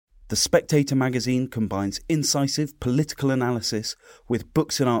The Spectator magazine combines incisive political analysis with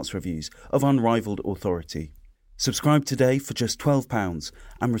books and arts reviews of unrivaled authority. Subscribe today for just £12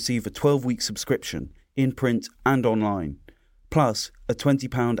 and receive a 12-week subscription in print and online, plus a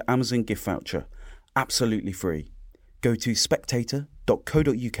 £20 Amazon gift voucher, absolutely free. Go to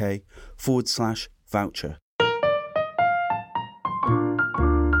spectator.co.uk/voucher.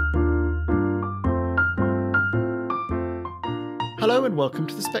 Hello and welcome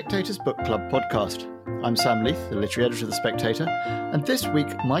to the Spectator's Book Club podcast. I'm Sam Leith, the literary editor of The Spectator, and this week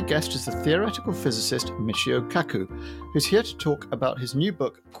my guest is the theoretical physicist Michio Kaku, who's here to talk about his new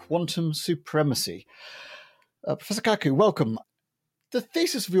book, Quantum Supremacy. Professor Kaku, welcome. The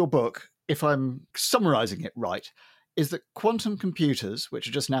thesis of your book, if I'm summarising it right, is that quantum computers, which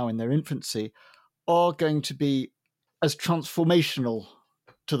are just now in their infancy, are going to be as transformational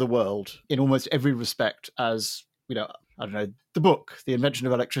to the world in almost every respect as, the book, the invention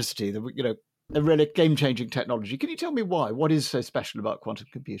of electricity, a really game-changing technology. Can you tell me why? What is so special about quantum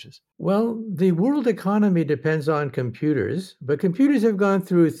computers? Well, the world economy depends on computers, but computers have gone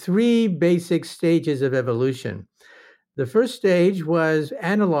through three basic stages of evolution. The first stage was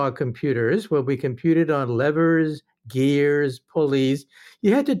analog computers, where we computed on levers, gears, pulleys.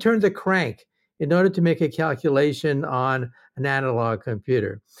 You had to turn the crank in order to make a calculation on an analog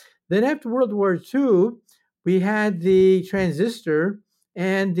computer. Then after World War II, we had the transistor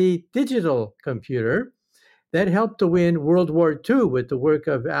and the digital computer that helped to win World War II with the work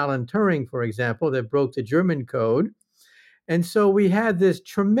of Alan Turing, for example, that broke the German code. And so we had this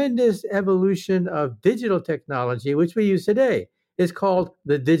tremendous evolution of digital technology, which we use today. It's called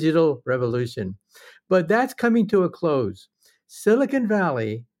the digital revolution. But that's coming to a close. Silicon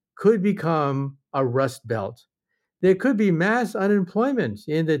Valley could become a rust belt. There could be mass unemployment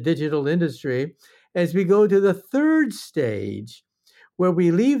in the digital industry as we go to the third stage, where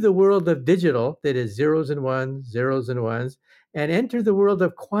we leave the world of digital, that is zeros and ones, and enter the world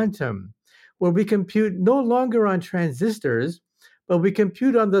of quantum, where we compute no longer on transistors, but we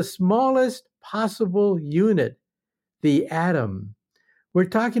compute on the smallest possible unit, the atom. We're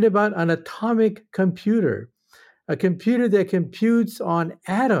talking about an atomic computer, a computer that computes on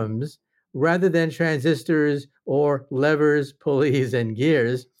atoms rather than transistors or levers, pulleys, and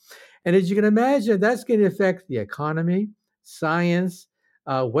gears. And as you can imagine, that's going to affect the economy, science,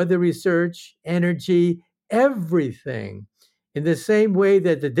 weather research, energy, everything. In the same way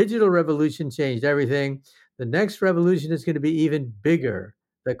that the digital revolution changed everything, the next revolution is going to be even bigger,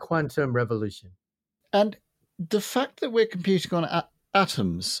 the quantum revolution. And the fact that we're computing on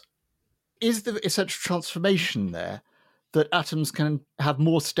atoms, is the essential transformation there that atoms can have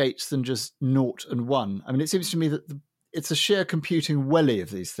more states than just 0 and 1? I mean, it seems to me that it's a sheer computing welly of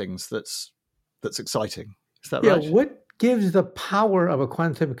these things that's exciting. Is that right? Yeah, what gives the power of a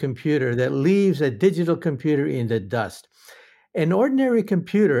quantum computer that leaves a digital computer in the dust? An ordinary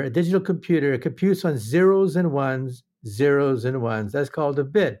computer, a digital computer, computes on zeros and ones. That's called a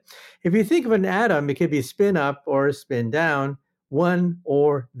bit. If you think of an atom, it could be spin up or spin down, one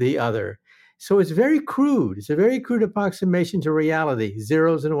or the other. So it's very crude. It's a very crude approximation to reality,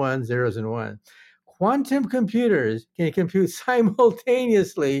 zeros and ones. Quantum computers can compute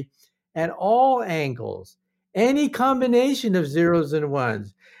simultaneously at all angles, any combination of zeros and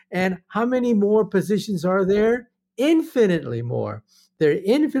ones. And how many more positions are there? Infinitely more. There are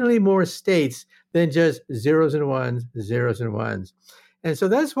infinitely more states than just zeros and ones. And so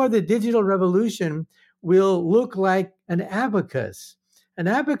that's why the digital revolution will look like an abacus. An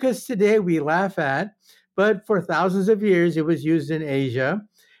abacus today we laugh at, but for thousands of years it was used in Asia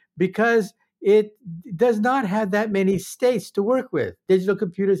because it does not have that many states to work with. Digital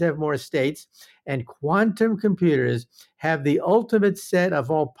computers have more states, and quantum computers have the ultimate set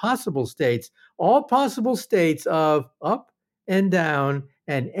of all possible states of up and down,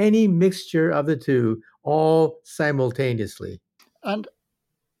 and any mixture of the two, all simultaneously. And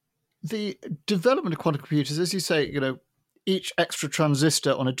the development of quantum computers, as you say, each extra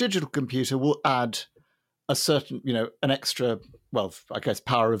transistor on a digital computer will add a certain, an extra,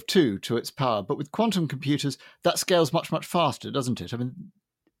 power of 2 to its power. But with quantum computers, that scales much, much faster, doesn't it? I mean,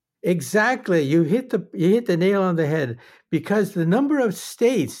 exactly. You hit the nail on the head, because the number of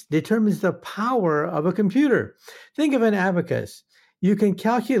states determines the power of a computer. Think of an abacus. You can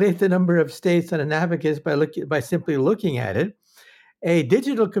calculate the number of states on an abacus by simply looking at it. A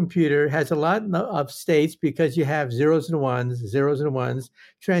digital computer has a lot of states because you have zeros and ones.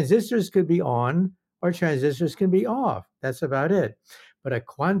 Transistors could be on or transistors can be off. That's about it. But a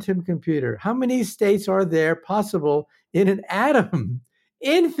quantum computer, how many states are there possible in an atom?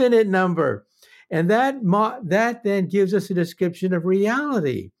 Infinite number. And that then gives us a description of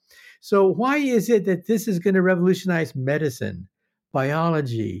reality. So why is it that this is going to revolutionize medicine,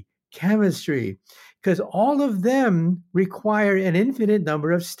 biology, chemistry? Because all of them require an infinite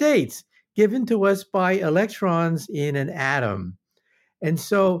number of states given to us by electrons in an atom. And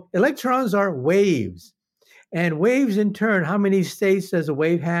so electrons are waves. And waves, in turn, how many states does a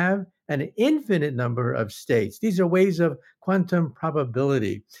wave have? An infinite number of states. These are waves of quantum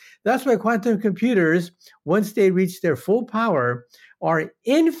probability. That's why quantum computers, once they reach their full power, are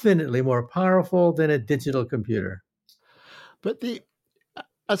infinitely more powerful than a digital computer. But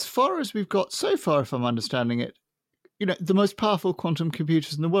as far as we've got so far, if I'm understanding it, the most powerful quantum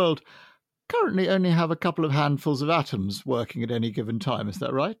computers in the world currently only have a couple of handfuls of atoms working at any given time. Is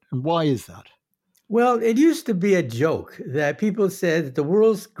that right? And why is that? Well, it used to be a joke that people said that the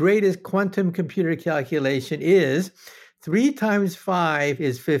world's greatest quantum computer calculation is 3 times 5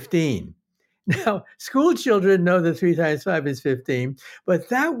 is 15. Now, school children know that 3 times 5 is 15, but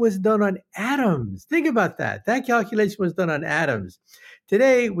that was done on atoms. Think about that. That calculation was done on atoms.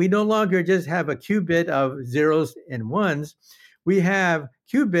 Today, we no longer just have a qubit of zeros and ones. We have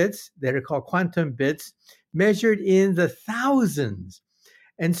qubits that are called quantum bits measured in the thousands.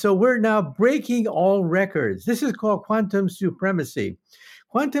 And so we're now breaking all records. This is called quantum supremacy.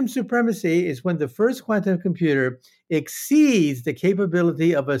 Quantum supremacy is when the first quantum computer exceeds the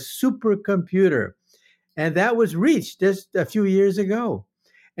capability of a supercomputer. And that was reached just a few years ago.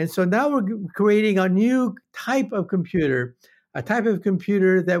 And so now we're creating a new type of computer, a type of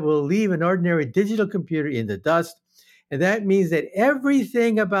computer that will leave an ordinary digital computer in the dust. And that means that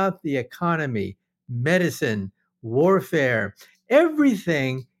everything about the economy, medicine, warfare,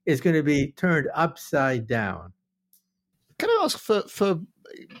 everything is going to be turned upside down. Can I ask for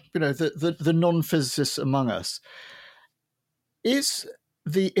the non-physicists among us, is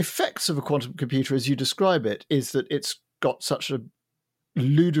the effects of a quantum computer, as you describe it, is that it's got such a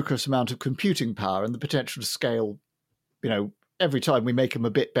ludicrous amount of computing power and the potential to scale, every time we make them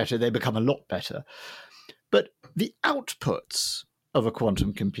a bit better, they become a lot better. But the outputs of a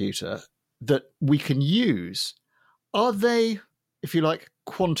quantum computer that we can use, are they, if you like,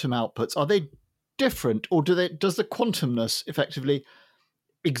 quantum outputs? Are they different, or does the quantumness effectively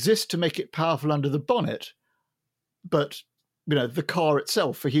exist to make it powerful under the bonnet, but the car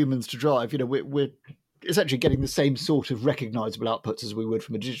itself for humans to drive, we're essentially getting the same sort of recognizable outputs as we would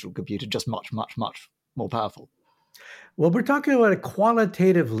from a digital computer, just much, much, much more powerful? Well, we're talking about a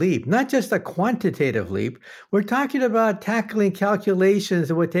qualitative leap, not just a quantitative leap. We're talking about tackling calculations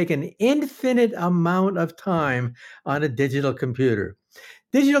that would take an infinite amount of time on a digital computer.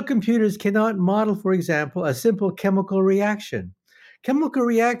 Digital computers cannot model, for example, a simple chemical reaction. Chemical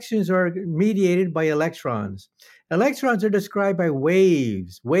reactions are mediated by electrons. Electrons are described by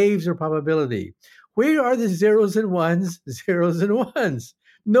waves. Waves are probability. Where are the zeros and ones? Zeros and ones.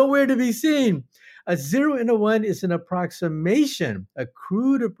 Nowhere to be seen. A 0 and a 1 is an approximation, a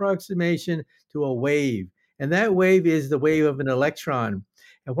crude approximation to a wave. And that wave is the wave of an electron.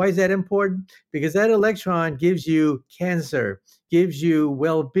 And why is that important? Because that electron gives you cancer, gives you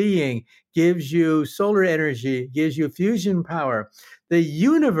well-being, gives you solar energy, gives you fusion power. The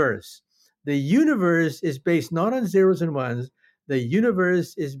universe is based not on zeros and ones. The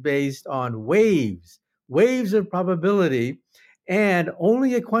universe is based on waves of probability. And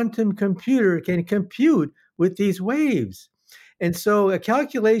only a quantum computer can compute with these waves. And so a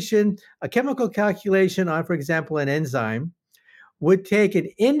chemical calculation on, for example, an enzyme would take an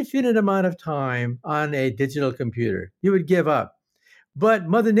infinite amount of time on a digital computer. You would give up. But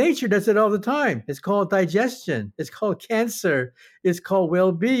Mother Nature does it all the time. It's called digestion. It's called cancer. It's called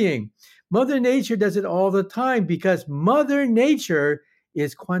well-being. Mother Nature does it all the time because Mother Nature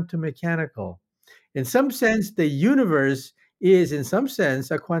is quantum mechanical. In some sense, the universe is, in some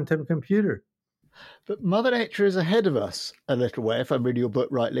sense, a quantum computer. But Mother Nature is ahead of us a little way, if I'm reading your book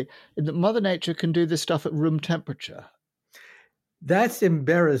rightly, in that Mother Nature can do this stuff at room temperature. That's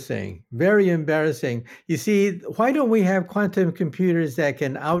embarrassing, very embarrassing. You see, why don't we have quantum computers that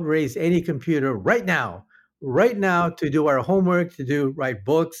can outrace any computer right now to do our homework, to write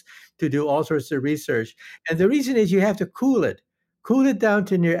books, to do all sorts of research? And the reason is you have to cool it down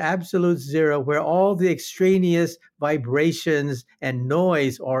to near absolute zero, where all the extraneous vibrations and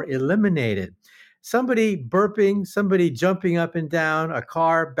noise are eliminated. Somebody burping, somebody jumping up and down, a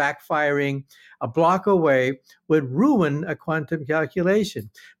car backfiring a block away would ruin a quantum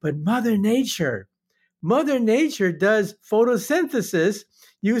calculation. But Mother Nature does photosynthesis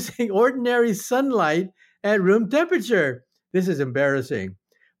using ordinary sunlight at room temperature. This is embarrassing.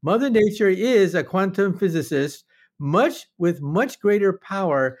 Mother Nature is a quantum physicist with much greater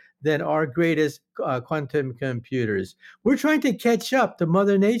power than our greatest quantum computers. We're trying to catch up to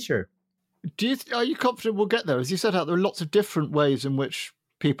Mother Nature. Are you confident we'll get there? As you set out, there are lots of different ways in which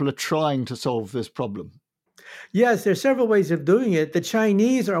people are trying to solve this problem. Yes, there's several ways of doing it. The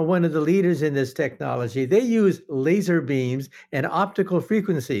Chinese are one of the leaders in this technology. They use laser beams and optical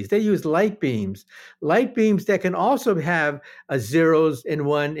frequencies. They use light beams that can also have zeros and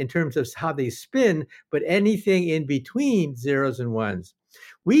one in terms of how they spin, but anything in between zeros and ones.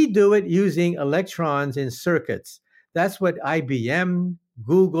 We do it using electrons in circuits. That's what IBM,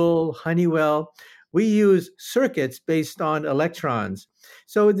 Google, Honeywell, we use circuits based on electrons.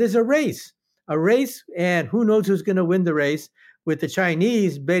 So there's a race, and who knows who's going to win the race, with the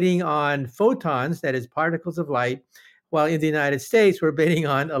Chinese betting on photons, that is particles of light, while in the United States, we're betting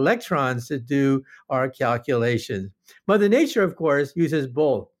on electrons to do our calculations. Mother Nature, of course, uses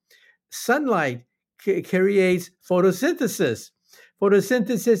both. Sunlight creates photosynthesis.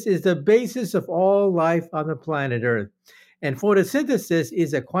 Photosynthesis is the basis of all life on the planet Earth. And photosynthesis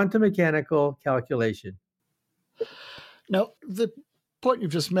is a quantum mechanical calculation. Now, the point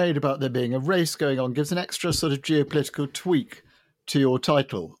you've just made about there being a race going on gives an extra sort of geopolitical tweak to your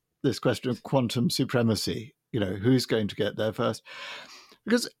title, this question of quantum supremacy. Who's going to get there first?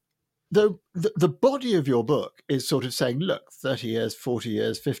 Because the body of your book is sort of saying, look, 30 years, 40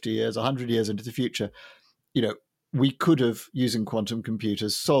 years, 50 years, 100 years into the future, we could have, using quantum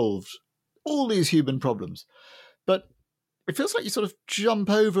computers, solved all these human problems. But it feels like you sort of jump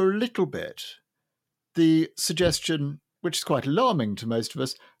over a little bit the suggestion, which is quite alarming to most of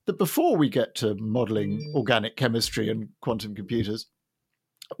us, that before we get to modelling organic chemistry and quantum computers,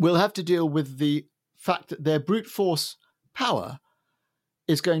 we'll have to deal with the fact that their brute force power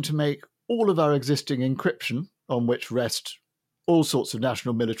is going to make all of our existing encryption, on which rest all sorts of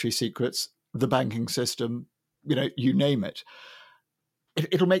national military secrets, the banking system, you name it.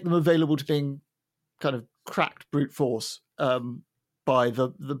 It'll make them available to being kind of cracked brute force by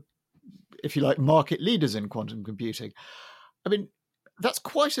the, if you like, market leaders in quantum computing. I mean, that's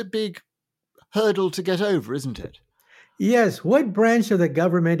quite a big hurdle to get over, isn't it? Yes. What branch of the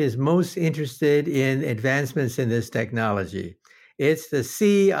government is most interested in advancements in this technology? It's the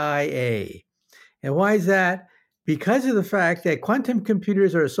CIA. And why is that? Because of the fact that quantum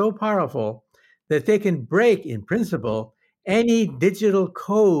computers are so powerful that they can break, in principle, any digital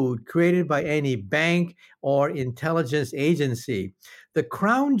code created by any bank or intelligence agency. The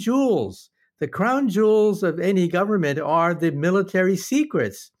crown jewels of any government are the military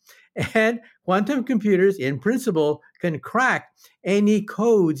secrets. And quantum computers, in principle, can crack any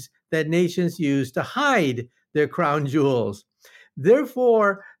codes that nations use to hide their crown jewels.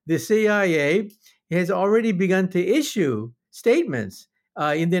 Therefore, the CIA has already begun to issue statements.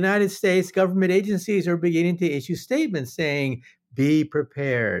 In the United States, government agencies are beginning to issue statements saying, be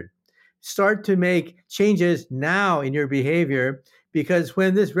prepared. Start to make changes now in your behavior, because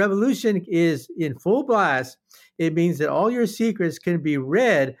when this revolution is in full blast, it means that all your secrets can be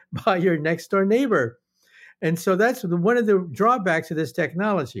read by your next door neighbor. And so that's one of the drawbacks of this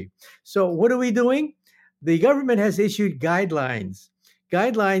technology. So what are we doing? The government has issued guidelines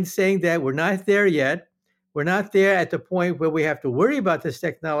saying that we're not there yet. We're not there at the point where we have to worry about this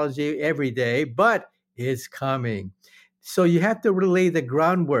technology every day, but it's coming. So you have to lay the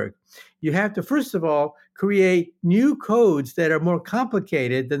groundwork. You have to, first of all, create new codes that are more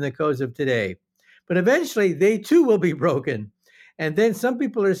complicated than the codes of today. But eventually, they too will be broken. And then some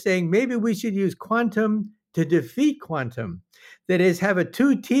people are saying maybe we should use quantum to defeat quantum. That is, have a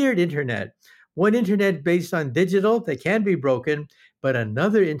two-tiered internet. One internet based on digital that can be broken, but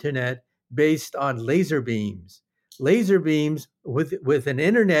another internet based on laser beams with an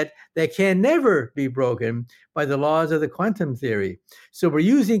internet that can never be broken by the laws of the quantum theory. So we're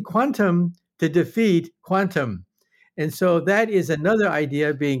using quantum to defeat quantum. And so that is another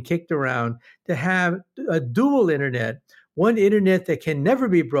idea being kicked around, to have a dual internet, one internet that can never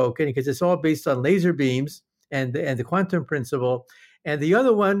be broken because it's all based on laser beams and the quantum principle, and the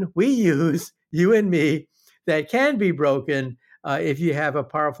other one we use, you and me, that can be broken if you have a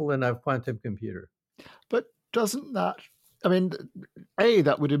powerful enough quantum computer. But doesn't that,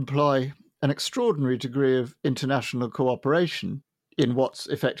 that would imply an extraordinary degree of international cooperation in what's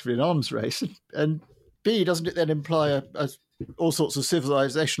effectively an arms race, and B, doesn't it then imply all sorts of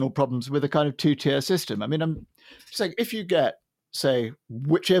civilizational problems with a kind of two-tier system? I'm saying if you get, say,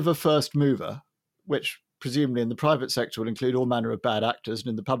 whichever first mover, which presumably in the private sector will include all manner of bad actors, and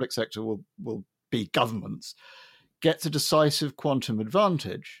in the public sector will be governments, gets a decisive quantum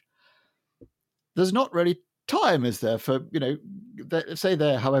advantage, there's not really time, is there, for, say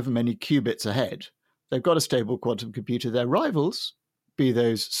they're however many qubits ahead. They've got a stable quantum computer. Their rivals, be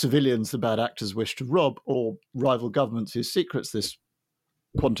those civilians the bad actors wish to rob, or rival governments whose secrets this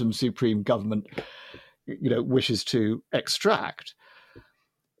quantum supreme government, wishes to extract.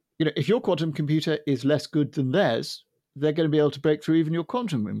 If your quantum computer is less good than theirs, they're going to be able to break through even your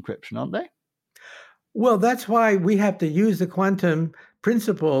quantum encryption, aren't they? Well, that's why we have to use the quantum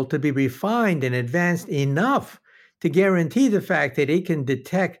principle to be refined and advanced enough to guarantee the fact that it can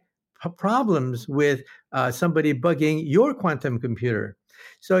detect problems with somebody bugging your quantum computer.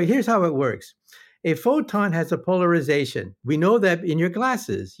 So here's how it works. A photon has a polarization. We know that in your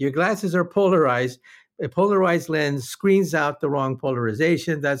glasses are polarized. A polarized lens screens out the wrong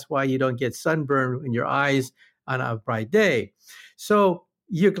polarization. That's why you don't get sunburn in your eyes on a bright day. So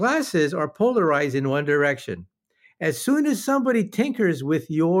your glasses are polarized in one direction. As soon as somebody tinkers with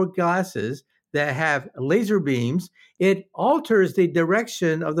your glasses that have laser beams, it alters the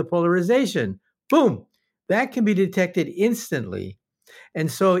direction of the polarization. Boom! That can be detected instantly.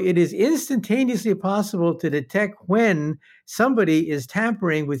 And so it is instantaneously possible to detect when somebody is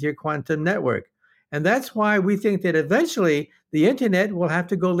tampering with your quantum network. And that's why we think that eventually the internet will have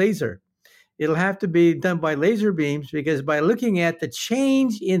to go laser. It'll have to be done by laser beams, because by looking at the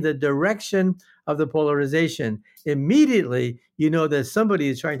change in the direction of the polarization, immediately you know that somebody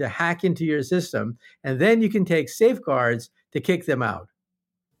is trying to hack into your system, and then you can take safeguards to kick them out.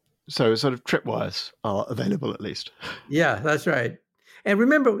 So sort of tripwires are available at least. Yeah, that's right. And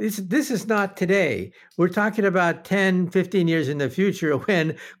remember, this is not today. We're talking about 10, 15 years in the future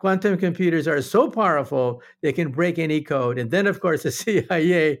when quantum computers are so powerful they can break any code. And then, of course, the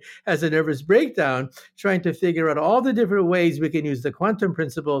CIA has a nervous breakdown trying to figure out all the different ways we can use the quantum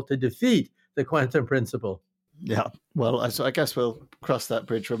principle to defeat the quantum principle. Yeah, well, so I guess we'll cross that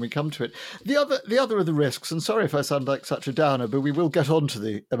bridge when we come to it. The other of the risks, and sorry if I sound like such a downer, but we will get on to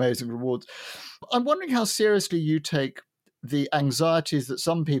the amazing rewards. I'm wondering how seriously you take the anxieties that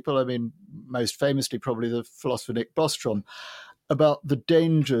some people, most famously probably the philosopher Nick Bostrom, about the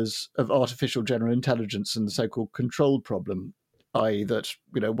dangers of artificial general intelligence and the so-called control problem, i.e. that,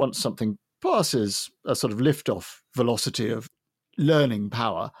 once something passes a sort of liftoff velocity of learning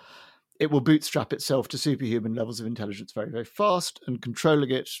power, it will bootstrap itself to superhuman levels of intelligence very, very fast, and controlling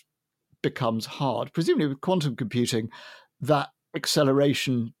it becomes hard. Presumably with quantum computing, that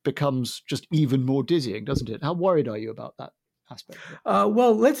acceleration becomes just even more dizzying, doesn't it? How worried are you about that aspect of it?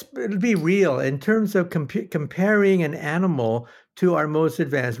 Well, let's be real in terms of comparing an animal to our most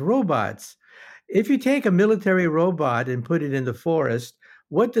advanced robots. If you take a military robot and put it in the forest,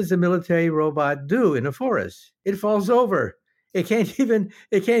 what does a military robot do in a forest? It falls over. It can't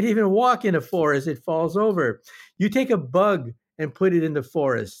even walk in a forest. It falls over. You take a bug and put it in the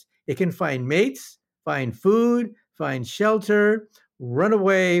forest. It can find mates, find food, find shelter, run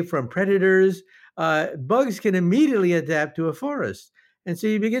away from predators. Bugs can immediately adapt to a forest. And so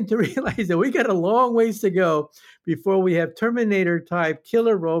you begin to realize that we got a long ways to go before we have Terminator-type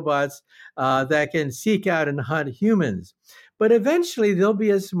killer robots that can seek out and hunt humans. But eventually they'll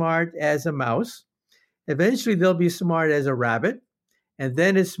be as smart as a mouse. Eventually they'll be smart as a rabbit, and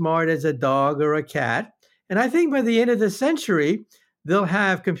then as smart as a dog or a cat. And I think by the end of the century, they'll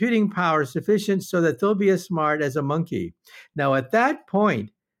have computing power sufficient so that they'll be as smart as a monkey. Now, at that point,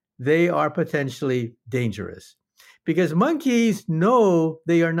 they are potentially dangerous because monkeys know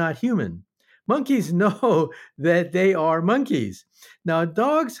they are not human. Monkeys know that they are monkeys. Now,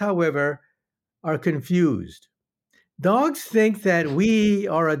 dogs, however, are confused. Dogs think that we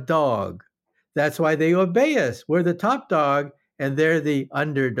are a dog. That's why they obey us. We're the top dog and they're the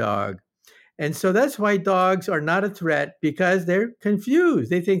underdog. And so that's why dogs are not a threat, because they're confused.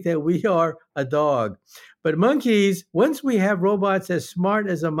 They think that we are a dog. But monkeys, once we have robots as smart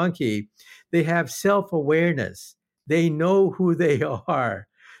as a monkey, they have self-awareness. They know who they are.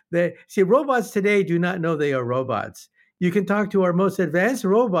 Robots today do not know they are robots. You can talk to our most advanced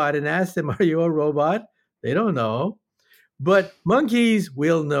robot and ask them, are you a robot? They don't know. But monkeys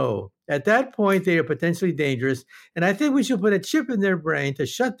will know. At that point, they are potentially dangerous. And I think we should put a chip in their brain to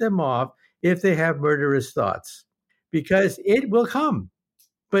shut them off if they have murderous thoughts, because it will come,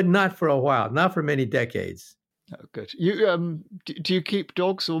 but not for a while, not for many decades. Oh, good. You do you keep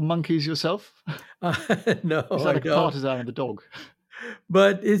dogs or monkeys yourself? No, you sound like a partisan of the dog.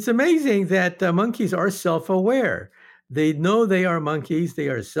 But it's amazing that monkeys are self-aware. They know they are monkeys. They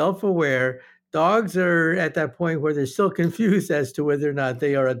are self-aware. Dogs are at that point where they're still confused as to whether or not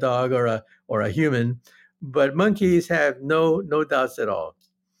they are a dog or a human. But monkeys have no doubts at all.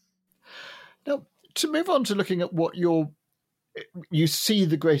 Now, to move on to looking at what you see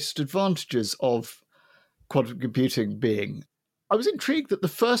the greatest advantages of quantum computing being, I was intrigued that the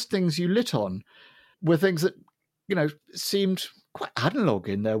first things you lit on were things that, seemed quite analog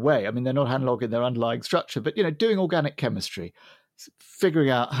in their way. I mean, they're not analog in their underlying structure, but, doing organic chemistry, figuring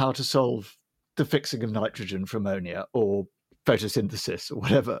out how to solve the fixing of nitrogen for ammonia or photosynthesis or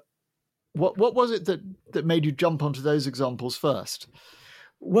whatever. What was it that made you jump onto those examples first?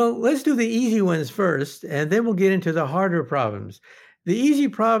 Well, let's do the easy ones first, and then we'll get into the harder problems. The easy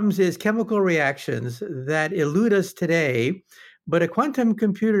problems is chemical reactions that elude us today, but a quantum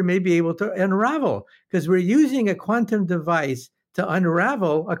computer may be able to unravel because we're using a quantum device to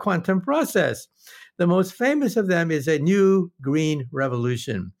unravel a quantum process. The most famous of them is a new green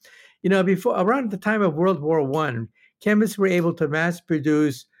revolution. Before around the time of World War I, chemists were able to mass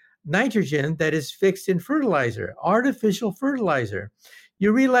produce nitrogen that is fixed in fertilizer, artificial fertilizer.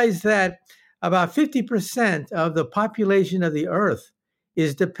 You realize that about 50% of the population of the Earth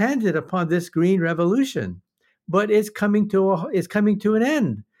is dependent upon this green revolution, but it's coming to an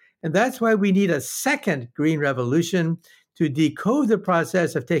end. And that's why we need a second green revolution to decode the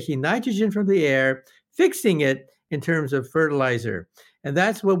process of taking nitrogen from the air, fixing it in terms of fertilizer. And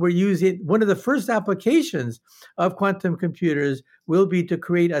that's what we're using. One of the first applications of quantum computers will be to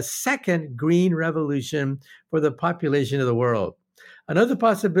create a second green revolution for the population of the world. Another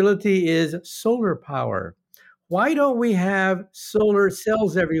possibility is solar power. Why don't we have solar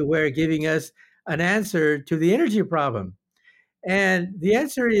cells everywhere giving us an answer to the energy problem? And the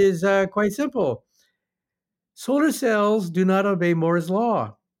answer is quite simple. Solar cells do not obey Moore's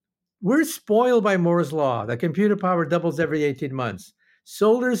law. We're spoiled by Moore's law. The computer power doubles every 18 months.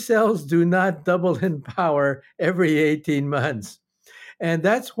 Solar cells do not double in power every 18 months. And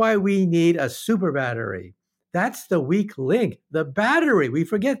that's why we need a super battery. That's the weak link, the battery. We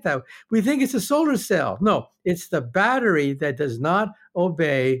forget that. We think it's a solar cell. No, it's the battery that does not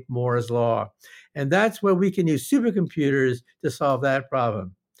obey Moore's law. And that's where we can use supercomputers to solve that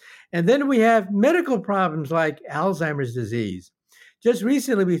problem. And then we have medical problems like Alzheimer's disease. Just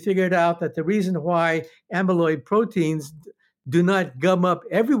recently, we figured out that the reason why amyloid proteins do not gum up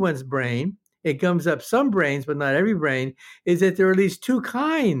everyone's brain, it gums up some brains, but not every brain, is that there are at least two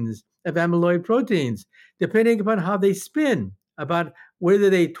kinds of amyloid proteins, depending upon how they spin, about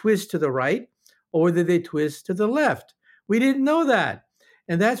whether they twist to the right or whether they twist to the left. We didn't know that.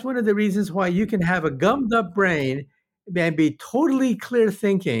 And that's one of the reasons why you can have a gummed up brain and be totally clear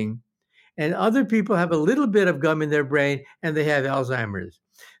thinking, and other people have a little bit of gum in their brain and they have Alzheimer's.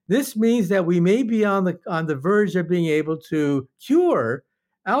 This means that we may be on the verge of being able to cure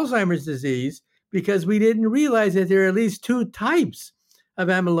Alzheimer's disease because we didn't realize that there are at least two types of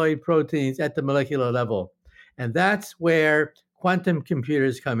amyloid proteins at the molecular level. And that's where quantum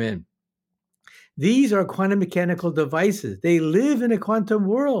computers come in. These are quantum mechanical devices. They live in a quantum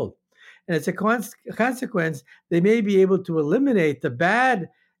world. And as a consequence, they may be able to eliminate the bad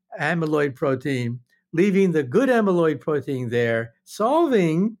amyloid protein, leaving the good amyloid protein there,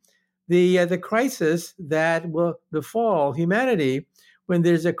 solving the crisis that will befall humanity when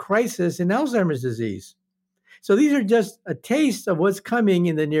there's a crisis in Alzheimer's disease. So these are just a taste of what's coming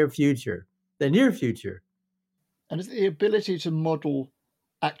in the near future. And it's the ability to model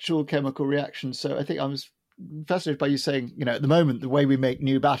actual chemical reactions. So I think I was fascinated by you saying, at the moment, the way we make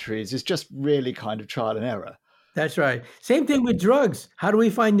new batteries is just really kind of trial and error. That's right. Same thing with drugs. How do we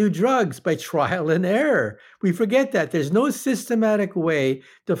find new drugs? By trial and error. We forget that. There's no systematic way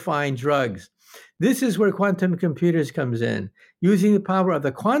to find drugs. This is where quantum computers comes in, using the power of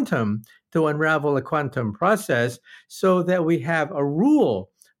the quantum to unravel a quantum process so that we have a rule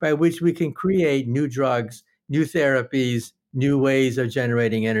by which we can create new drugs, new therapies, new ways of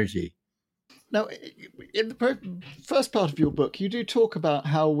generating energy. Now, in the first part of your book, you do talk about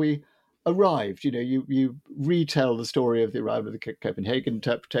how we arrived. You retell the story of the arrival of the Copenhagen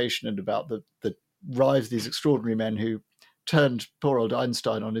interpretation and about the rise of these extraordinary men who turned poor old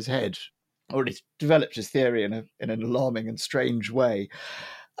Einstein on his head, or at least developed his theory in an alarming and strange way.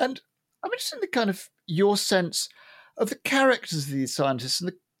 And I'm interested in the kind of your sense of the characters of these scientists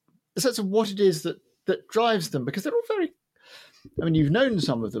and the sense of what it is that drives them, because they're all very, you've known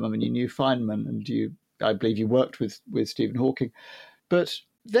some of them. You knew Feynman and I believe you worked with Stephen Hawking, but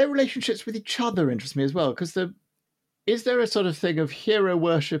their relationships with each other interest me as well, because is there a sort of thing of hero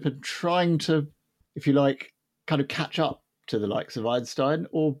worship and trying to, if you like, kind of catch up to the likes of Einstein,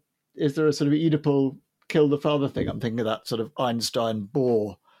 or is there a sort of Oedipal kill the father thing? I'm thinking of that sort of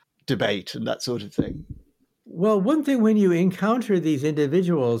Einstein-Bohr debate and that sort of thing. Well, one thing when you encounter these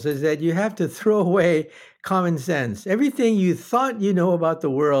individuals is that you have to throw away common sense. Everything you thought you know about the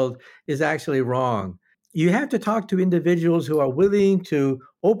world is actually wrong. You have to talk to individuals who are willing to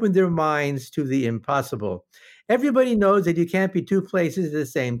open their minds to the impossible. Everybody knows that you can't be two places at the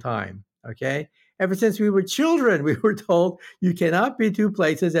same time, okay? Ever since we were children, we were told you cannot be two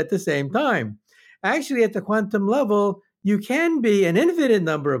places at the same time. Actually, at the quantum level, you can be an infinite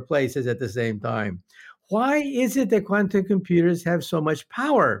number of places at the same time. Why is it that quantum computers have so much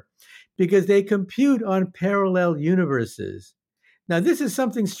power? Because they compute on parallel universes. Now, this is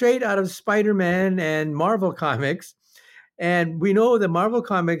something straight out of Spider-Man and Marvel comics. And we know that Marvel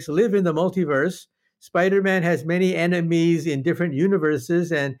comics live in the multiverse. Spider-Man has many enemies in different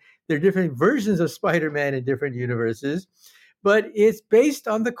universes, and there are different versions of Spider-Man in different universes. But it's based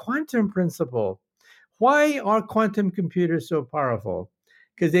on the quantum principle. Why are quantum computers so powerful?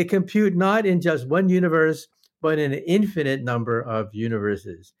 Because they compute not in just one universe, but in an infinite number of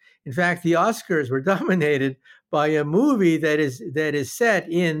universes. In fact, the Oscars were dominated by a movie that is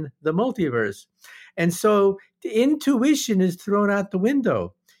set in the multiverse. And so the intuition is thrown out the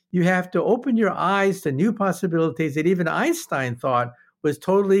window. You have to open your eyes to new possibilities that even Einstein thought was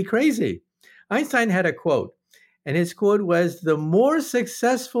totally crazy. Einstein had a quote, and his quote was, "The more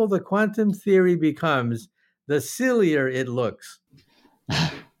successful the quantum theory becomes, the sillier it looks."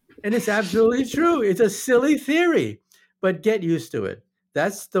 And it's absolutely true. It's a silly theory, but get used to it.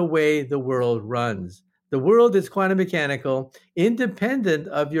 That's the way the world runs. The world is quantum mechanical, independent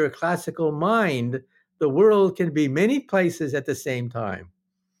of your classical mind. The world can be many places at the same time.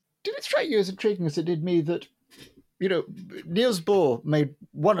 Did it strike you as intriguing as it did me that, Niels Bohr made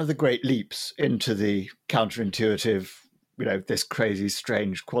one of the great leaps into the counterintuitive, this crazy,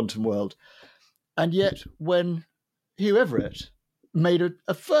 strange quantum world. And yet when Hugh Everett made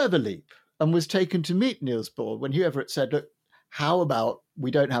a further leap and was taken to meet Niels Bohr, when Hugh Everett said, look, how about we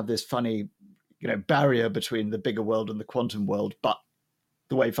don't have this funny, barrier between the bigger world and the quantum world, but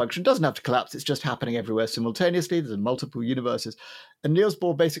the wave function doesn't have to collapse. It's just happening everywhere simultaneously. There's multiple universes. And Niels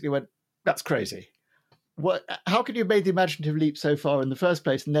Bohr basically went, that's crazy. How could you have made the imaginative leap so far in the first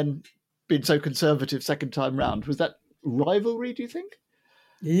place and then been so conservative second time round? Was that rivalry, do you think?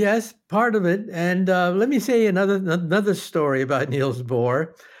 Yes, part of it. And let me say another story about Niels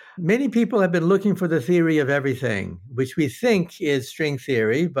Bohr. Many people have been looking for the theory of everything, which we think is string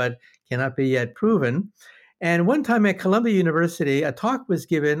theory, but cannot be yet proven. And one time at Columbia University, a talk was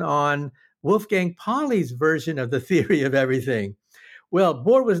given on Wolfgang Pauli's version of the theory of everything. Well,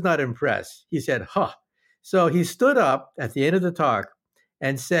 Bohr was not impressed. He said, huh. So he stood up at the end of the talk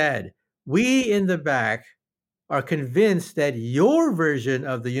and said, we in the back are convinced that your version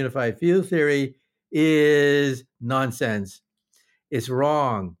of the unified field theory is nonsense. It's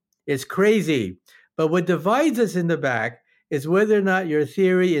wrong. It's crazy. But what divides us in the back is whether or not your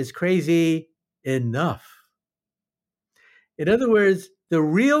theory is crazy enough. In other words, the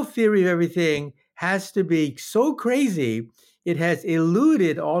real theory of everything has to be so crazy, it has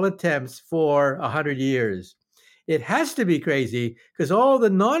eluded all attempts for 100 years. It has to be crazy because all the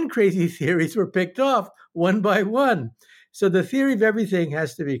non-crazy theories were picked off one by one. So the theory of everything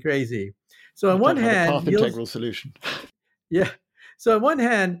has to be crazy. So on one hand, path integral solution. Yeah. So on one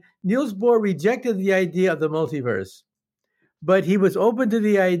hand, Niels Bohr rejected the idea of the multiverse, but he was open to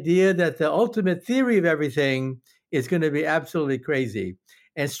the idea that the ultimate theory of everything is going to be absolutely crazy.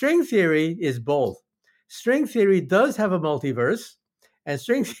 And string theory is both. String theory does have a multiverse, and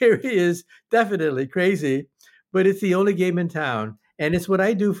string theory is definitely crazy, but it's the only game in town. And it's what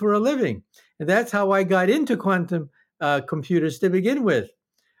I do for a living. And that's how I got into quantum computers to begin with.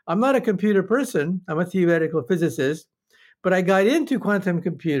 I'm not a computer person. I'm a theoretical physicist. But I got into quantum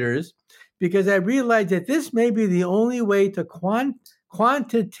computers because I realized that this may be the only way to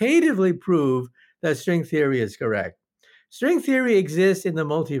quantitatively prove that string theory is correct. String theory exists in the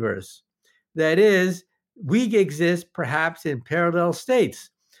multiverse. That is, we exist perhaps in parallel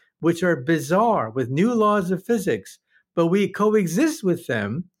states, which are bizarre with new laws of physics, but we coexist with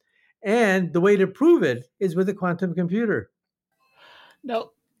them. And the way to prove it is with a quantum computer.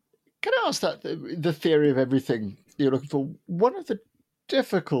 Now, can I ask that, the theory of everything you're looking for, one of the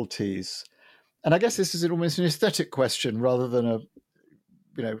difficulties, and I guess this is almost an aesthetic question rather than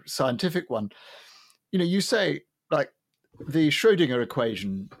a scientific one. You say, like, the Schrödinger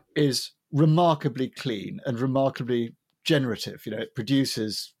equation is remarkably clean and remarkably generative. It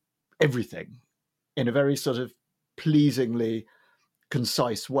produces everything in a very sort of pleasingly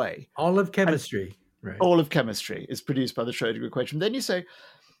concise way. All of chemistry, right? All of chemistry is produced by the Schrödinger equation. Then you say,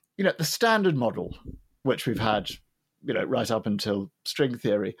 the standard model, which we've had, right up until string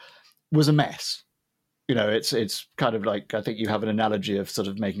theory, was a mess. It's kind of like, I think you have an analogy of sort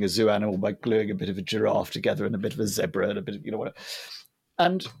of making a zoo animal by gluing a bit of a giraffe together and a bit of a zebra and a bit of, whatever.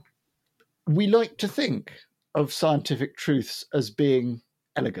 And we like to think of scientific truths as being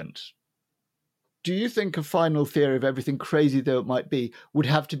elegant. Do you think a final theory of everything, crazy though it might be, would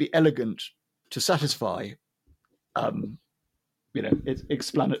have to be elegant to satisfy, its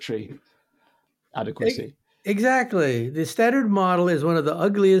explanatory adequacy. Exactly. The standard model is one of the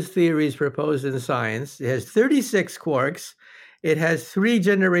ugliest theories proposed in science. It has 36 quarks. It has 3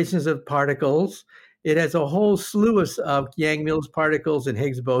 generations of particles. It has a whole slew of Yang-Mills particles and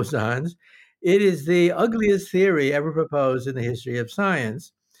Higgs bosons. It is the ugliest theory ever proposed in the history of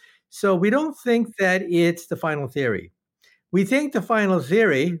science. So we don't think that it's the final theory. We think the final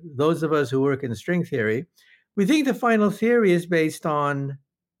theory, those of us who work in string theory, we think the final theory is based on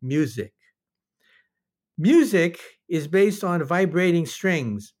music. Music is based on vibrating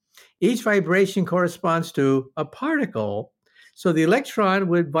strings. Each vibration corresponds to a particle. So the electron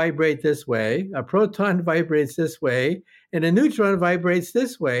would vibrate this way, a proton vibrates this way, and a neutron vibrates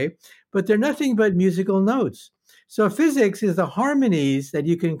this way, but they're nothing but musical notes. So physics is the harmonies that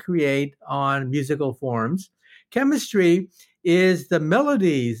you can create on musical forms. Chemistry is the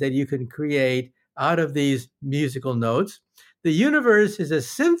melodies that you can create out of these musical notes. The universe is a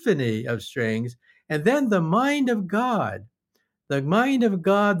symphony of strings. And then the mind of God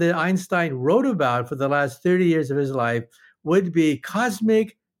that Einstein wrote about for the last 30 years of his life would be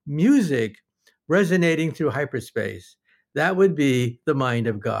cosmic music resonating through hyperspace. That would be the mind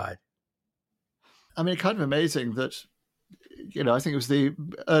of God. I mean, kind of amazing that, I think it was the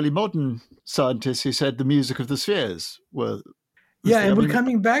early modern scientists who said the music of the spheres were. We're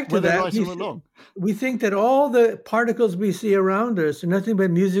coming back to that. Right all along. We think that all the particles we see around us are nothing but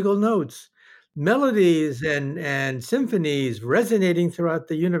musical notes, melodies and symphonies resonating throughout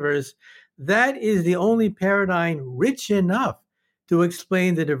the universe. That is the only paradigm rich enough to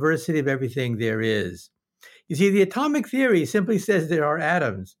explain the diversity of everything there is. You see, the atomic theory simply says there are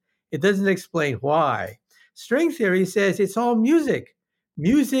atoms. It doesn't explain why. String theory says it's all music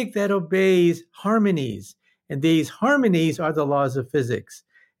that obeys harmonies. And these harmonies are the laws of physics.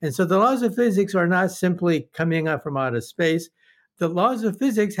 And so the laws of physics are not simply coming up from outer space. The laws of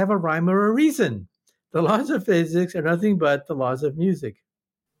physics have a rhyme or a reason. The laws of physics are nothing but the laws of music.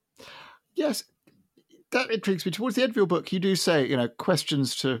 Yes, that intrigues me. Towards the end of your book, you do say,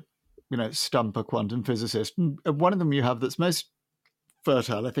 questions to, stump a quantum physicist. And one of them you have that's most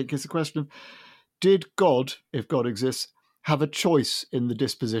fertile, I think, is the question of, did God, if God exists, have a choice in the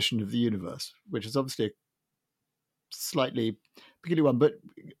disposition of the universe? Which is obviously a slightly peculiar one, but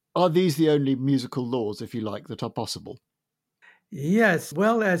are these the only musical laws, if you like, that are possible? Yes.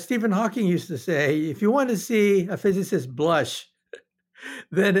 Well, as Stephen Hawking used to say, if you want to see a physicist blush,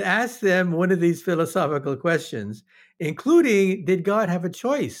 then ask them one of these philosophical questions, including, did God have a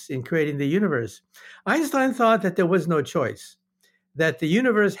choice in creating the universe? Einstein thought that there was no choice, that the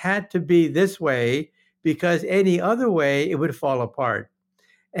universe had to be this way because any other way it would fall apart.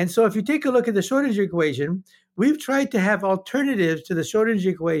 And so if you take a look at the Schrodinger equation, we've tried to have alternatives to the Schrodinger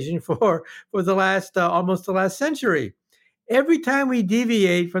equation for the last almost the last century. Every time we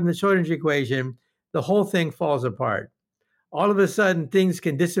deviate from the Schrodinger equation, the whole thing falls apart. All of a sudden, things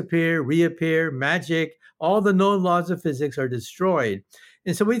can disappear, reappear, magic, all the known laws of physics are destroyed.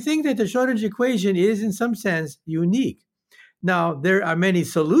 And so we think that the Schrodinger equation is, in some sense, unique. Now, there are many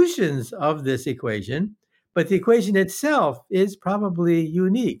solutions of this equation, but the equation itself is probably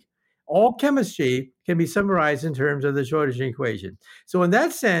unique. All chemistry can be summarized in terms of the Schrodinger equation. So in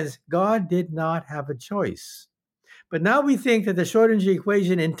that sense, God did not have a choice. But now we think that the Schrodinger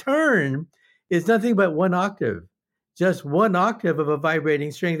equation in turn is nothing but one octave, just one octave of a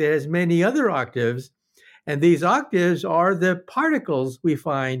vibrating string that has many other octaves. And these octaves are the particles we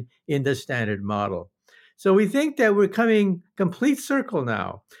find in the standard model. So we think that we're coming complete circle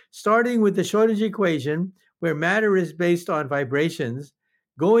now, starting with the Schrodinger equation, where matter is based on vibrations,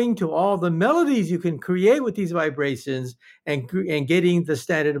 going to all the melodies you can create with these vibrations, and getting the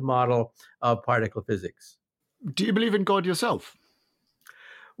standard model of particle physics. Do you believe in God yourself?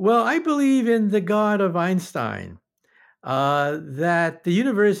 Well, I believe in the God of Einstein, that the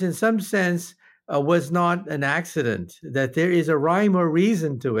universe in some sense was not an accident, that there is a rhyme or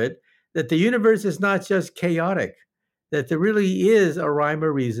reason to it, that the universe is not just chaotic, that there really is a rhyme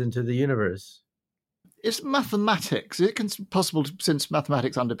or reason to the universe. Is mathematics, is it possible, since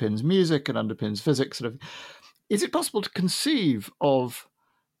mathematics underpins music and underpins physics, is it possible to conceive of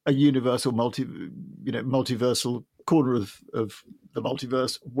a universal multiversal corner of the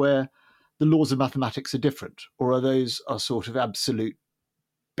multiverse where the laws of mathematics are different, or are those sort of absolute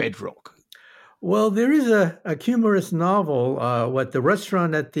bedrock? Well, there is a humorous novel, The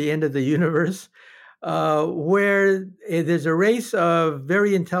Restaurant at the End of the Universe, where there's a race of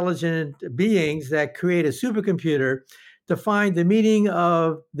very intelligent beings that create a supercomputer to find the meaning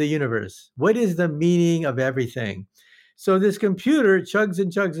of the universe. What is the meaning of everything? So this computer chugs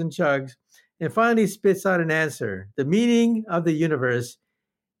and chugs and chugs, and finally spits out an answer. The meaning of the universe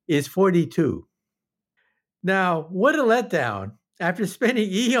is 42. Now, what a letdown. After spending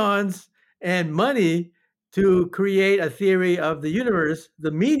eons and money to create a theory of the universe,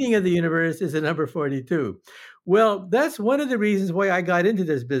 the meaning of the universe is the number 42. Well, that's one of the reasons why I got into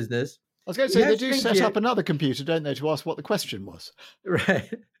this business. I was going to say, they do set up another computer, don't they, to ask what the question was.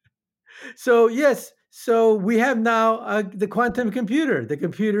 Right. So, yes. So we have now the quantum computer,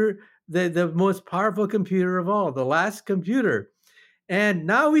 the most powerful computer of all, the last computer. And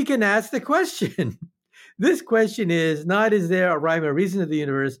now we can ask the question. This question is not, is there a rhyme or reason of the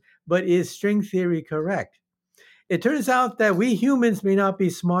universe, but is string theory correct? It turns out that we humans may not be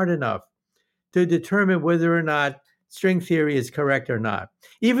smart enough to determine whether or not string theory is correct or not.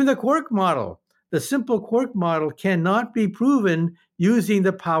 Even the quark model, the simple quark model, cannot be proven using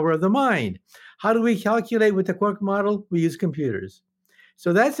the power of the mind. How do we calculate with the quark model? We use computers.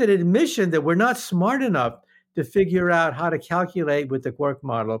 So that's an admission that we're not smart enough to figure out how to calculate with the quark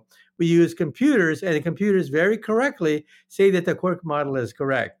model. We use computers, and the computers very correctly say that the quark model is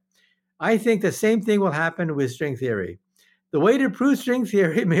correct. I think the same thing will happen with string theory. The way to prove string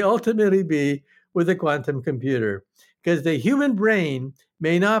theory may ultimately be with a quantum computer, because the human brain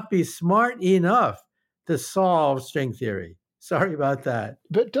may not be smart enough to solve string theory. Sorry about that.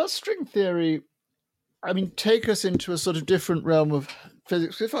 But does string theory, take us into a sort of different realm of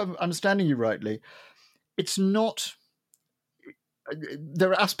physics? If I'm understanding you rightly, it's not, there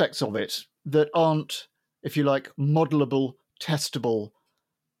are aspects of it that aren't, if you like, modelable, testable.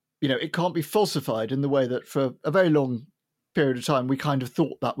 It can't be falsified in the way that for a very long period of time we kind of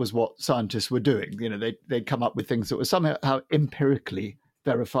thought that was what scientists were doing. They'd come up with things that were somehow empirically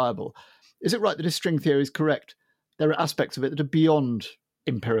verifiable. Is it right that if string theory is correct, there are aspects of it that are beyond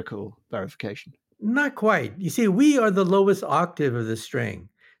empirical verification? Not quite. You see, we are the lowest octave of the string.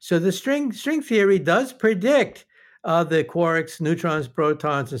 So the string theory does predict the quarks, neutrons,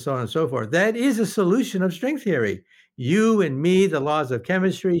 protons, and so on and so forth. That is a solution of string theory. You and me, the laws of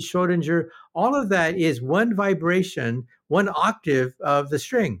chemistry, Schrodinger, all of that is one vibration, one octave of the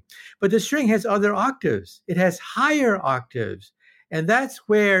string. But the string has other octaves. It has higher octaves. And that's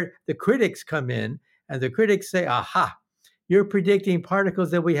where the critics come in. And the critics say, aha, you're predicting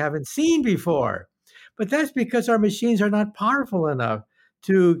particles that we haven't seen before. But that's because our machines are not powerful enough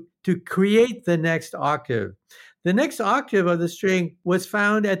to create the next octave. The next octave of the string was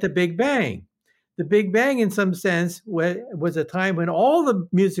found at the Big Bang. The Big Bang, in some sense, was a time when all the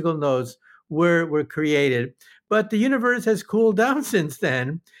musical notes were created. But the universe has cooled down since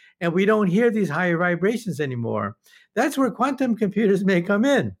then, and we don't hear these higher vibrations anymore. That's where quantum computers may come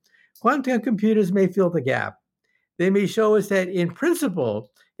in. Quantum computers may fill the gap. They may show us that, in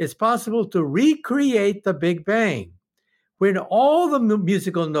principle, it's possible to recreate the Big Bang when all the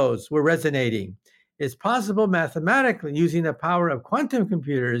musical notes were resonating. It's possible mathematically, using the power of quantum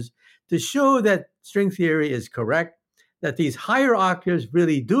computers, to show that string theory is correct, that these higher octaves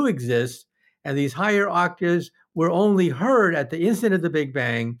really do exist, and these higher octaves were only heard at the instant of the Big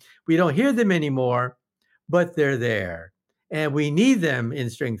Bang. We don't hear them anymore, but they're there, and we need them in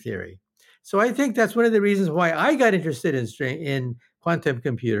string theory. So I think that's one of the reasons why I got interested in quantum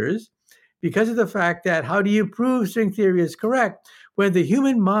computers, because of the fact that how do you prove string theory is correct when the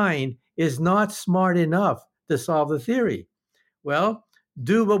human mind is not smart enough to solve the theory? Well,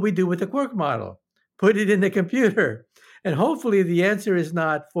 do what we do with the quark model. Put it in the computer. And hopefully the answer is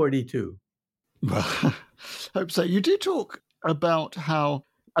not 42. Well, I hope so. You do talk about how,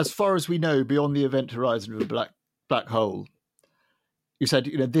 as far as we know, beyond the event horizon of a black hole, you said,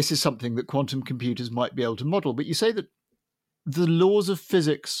 this is something that quantum computers might be able to model. But you say that the laws of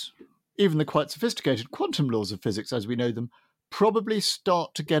physics, even the quite sophisticated quantum laws of physics as we know them, probably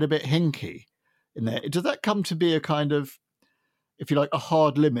start to get a bit hinky in there. Does that come to be a kind of, if you like, a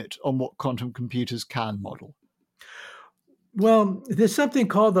hard limit on what quantum computers can model? Well, there's something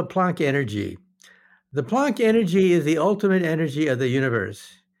called the Planck energy. The Planck energy is the ultimate energy of the universe.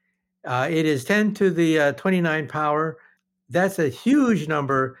 It is 10 to the 29 power. That's a huge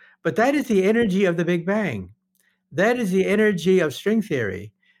number, but that is the energy of the Big Bang. That is the energy of string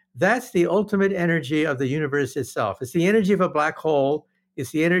theory. That's the ultimate energy of the universe itself. It's the energy of a black hole.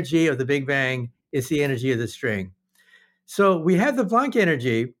 It's the energy of the Big Bang. It's the energy of the string. So we have the Planck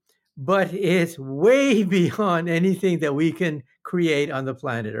energy, but it's way beyond anything that we can create on the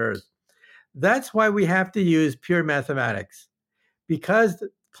planet Earth. That's why we have to use pure mathematics, because the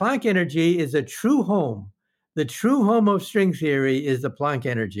Planck energy is a true home. The true home of string theory is the Planck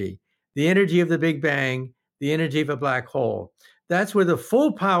energy, the energy of the Big Bang, the energy of a black hole. That's where the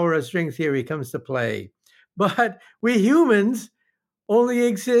full power of string theory comes to play. But we humans, only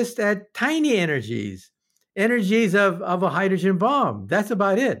exist at tiny energies, energies of a hydrogen bomb. That's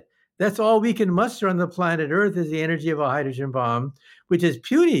about it. That's all we can muster on the planet Earth is the energy of a hydrogen bomb, which is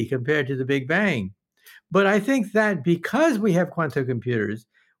puny compared to the Big Bang. But I think that because we have quantum computers,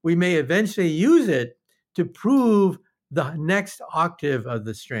 we may eventually use it to prove the next octave of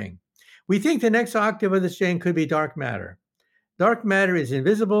the string. We think the next octave of the string could be dark matter. Dark matter is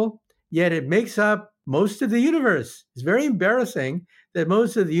invisible, yet it makes up most of the universe. It's very embarrassing that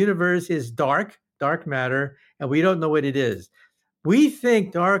most of the universe is dark matter, and we don't know what it is. We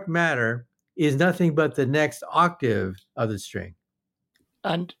think dark matter is nothing but the next octave of the string.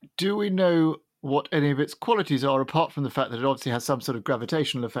 And do we know what any of its qualities are, apart from the fact that it obviously has some sort of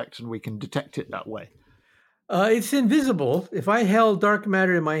gravitational effect and we can detect it that way? It's invisible. If I held dark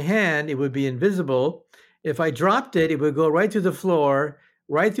matter in my hand, it would be invisible. If I dropped it, it would go right to the floor,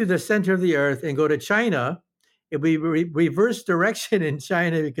 right through the center of the earth and go to China. It would be reverse direction in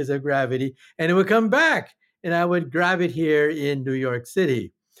China because of gravity, and it would come back, and I would grab it here in New York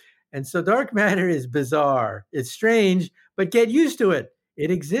City. And so dark matter is bizarre. It's strange, but get used to it.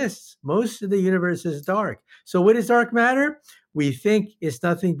 It exists. Most of the universe is dark. So what is dark matter? We think it's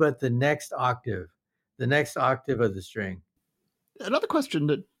nothing but the next octave of the string. Another question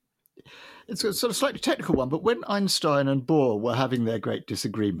that it's a sort of slightly technical one, but when Einstein and Bohr were having their great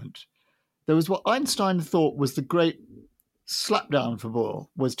disagreement, there was what Einstein thought was the great slapdown for Bohr,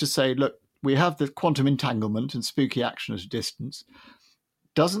 was to say, look, we have the quantum entanglement and spooky action at a distance.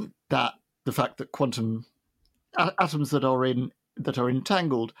 Doesn't that, the fact that quantum atoms that are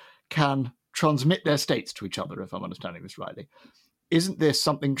entangled can transmit their states to each other, if I'm understanding this rightly, isn't this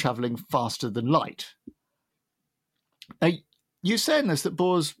something travelling faster than light? Now, you say in this that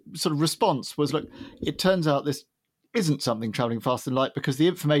Bohr's sort of response was, look, it turns out this isn't something travelling faster than light because the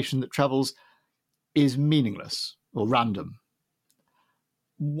information that travels is meaningless or random.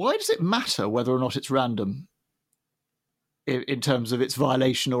 Why does it matter whether or not it's random in terms of its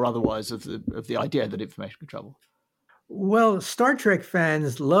violation or otherwise of the idea that information can travel? Well, Star Trek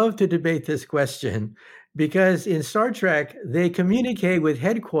fans love to debate this question because in Star Trek, they communicate with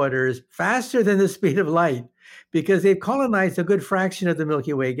headquarters faster than the speed of light because they've colonized a good fraction of the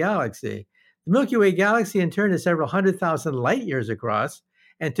Milky Way galaxy. The Milky Way galaxy, in turn, is several 100,000 light years across.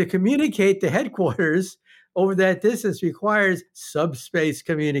 And to communicate to headquarters over that distance requires subspace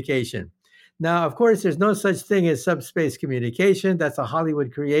communication. Now, of course, there's no such thing as subspace communication. That's a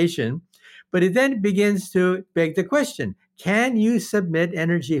Hollywood creation. But it then begins to beg the question, can you submit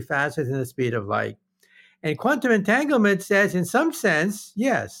energy faster than the speed of light? And quantum entanglement says, in some sense,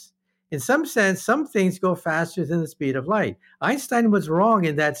 yes. In some sense, some things go faster than the speed of light. Einstein was wrong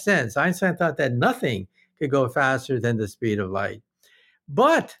in that sense. Einstein thought that nothing could go faster than the speed of light.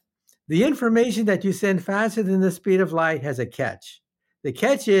 But the information that you send faster than the speed of light has a catch. The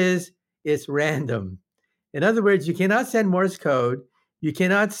catch is it's random. In other words, you cannot send Morse code. You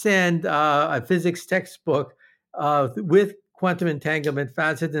cannot send a physics textbook with quantum entanglement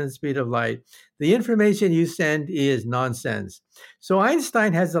faster than the speed of light. The information you send is nonsense. So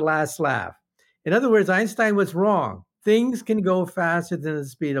Einstein has the last laugh. In other words, Einstein was wrong. Things can go faster than the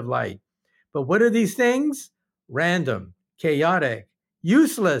speed of light. But what are these things? Random, chaotic,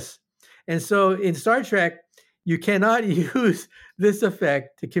 useless. And so in Star Trek, you cannot use this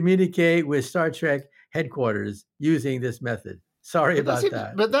effect to communicate with Star Trek headquarters using this method. Sorry about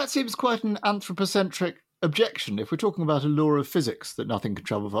that. But that seems quite an anthropocentric objection. If we're talking about a law of physics that nothing can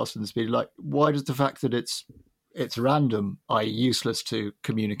travel faster than the speed of light, why does the fact that it's random, i.e. useless to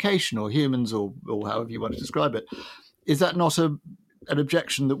communication or humans or however you want to describe it, is that not an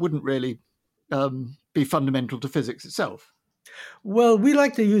objection that wouldn't really be fundamental to physics itself? Well, we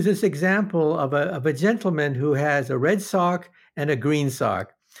like to use this example of a gentleman who has a red sock and a green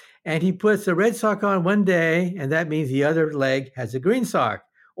sock. And he puts the red sock on one day, and that means the other leg has a green sock,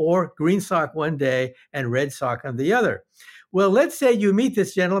 or green sock one day and red sock on the other. Well, let's say you meet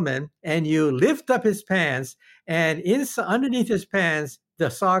this gentleman and you lift up his pants, and underneath his pants, the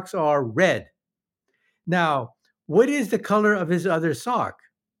socks are red. Now, what is the color of his other sock?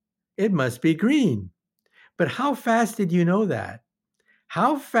 It must be green. But how fast did you know that?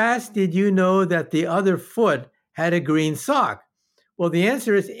 How fast did you know that the other foot had a green sock? Well, the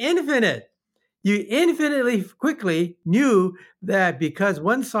answer is infinite. You infinitely quickly knew that because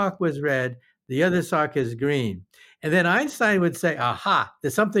one sock was red, the other sock is green. And then Einstein would say, aha,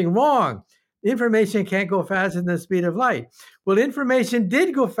 there's something wrong. Information can't go faster than the speed of light. Well, information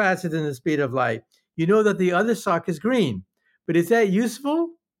did go faster than the speed of light. You know that the other sock is green. But is that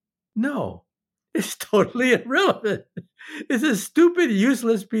useful? No. It's totally irrelevant. It's a stupid,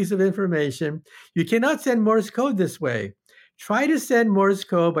 useless piece of information. You cannot send Morse code this way. Try to send Morse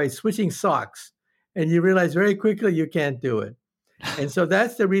code by switching socks, and you realize very quickly you can't do it. And so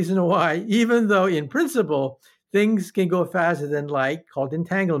that's the reason why, even though in principle things can go faster than light, called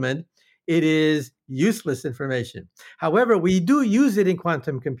entanglement, it is useless information. However, we do use it in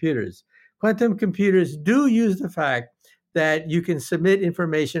quantum computers. Quantum computers do use the fact that you can submit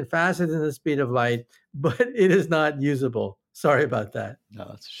information faster than the speed of light, but it is not usable. Sorry about that. No,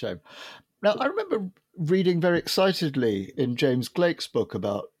 that's a shame. Now, I remember reading very excitedly in James Blake's book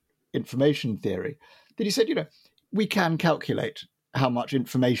about information theory that he said, we can calculate how much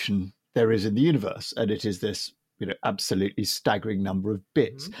information there is in the universe, and it is this, absolutely staggering number of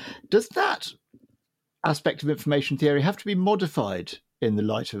bits. Mm-hmm. Does that aspect of information theory have to be modified in the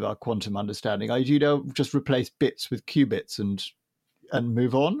light of our quantum understanding? Just replace bits with qubits and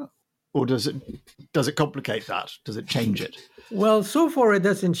move on? Or does it complicate that? Does it change it? Well, so far it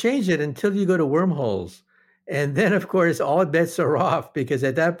doesn't change it until you go to wormholes. And then, of course, all bets are off, because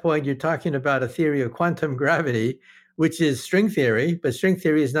at that point you're talking about a theory of quantum gravity, which is string theory, but string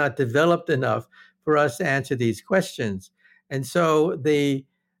theory is not developed enough for us to answer these questions. And so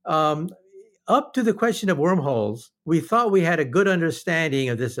up to the question of wormholes, we thought we had a good understanding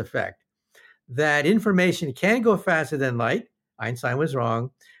of this effect, that information can go faster than light. Einstein was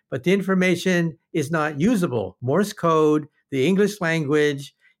wrong, but the information is not usable. Morse code, the English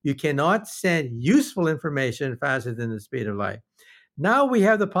language, you cannot send useful information faster than the speed of light. Now we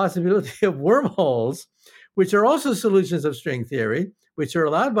have the possibility of wormholes, which are also solutions of string theory, which are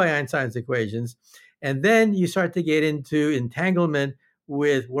allowed by Einstein's equations. And then you start to get into entanglement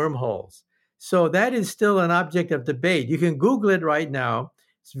with wormholes. So that is still an object of debate. You can Google it right now.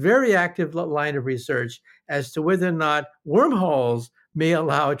 It's a very active line of research as to whether or not wormholes may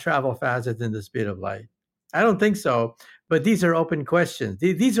allow travel faster than the speed of light. I don't think so, but these are open questions.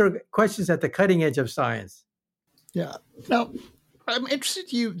 These are questions at the cutting edge of science. Yeah. Now, I'm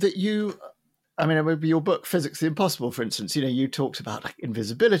interested your book, Physics the Impossible, for instance, you talked about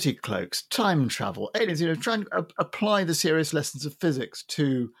invisibility cloaks, time travel, aliens, trying to apply the serious lessons of physics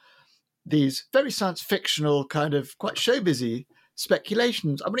to these very science fictional, kind of quite showbizy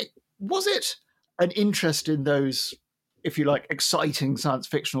speculations. Was it an interest in those, if you like, exciting science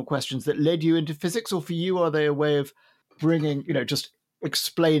fictional questions that led you into physics, or for you, are they a way of bringing, just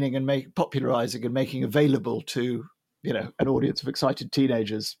explaining and popularizing and making available to, an audience of excited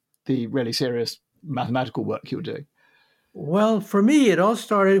teenagers the really serious mathematical work you're doing? Well, for me, it all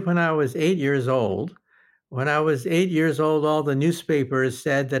started when I was 8 years old. When I was 8 years old, all the newspapers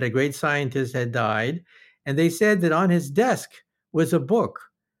said that a great scientist had died, and they said that on his desk was a book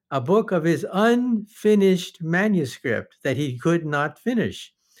of his unfinished manuscript that he could not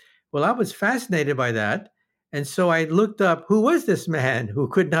finish. Well, I was fascinated by that, and so I looked up, who was this man who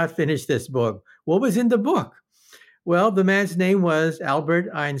could not finish this book? What was in the book? Well, the man's name was Albert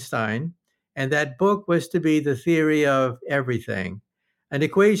Einstein, and that book was to be the theory of everything, an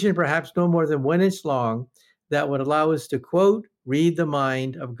equation perhaps no more than 1 inch long that would allow us to, quote, read the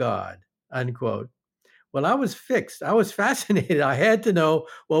mind of God, unquote. Well, I was fixed. I was fascinated. I had to know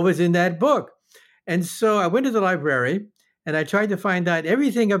what was in that book. And so I went to the library and I tried to find out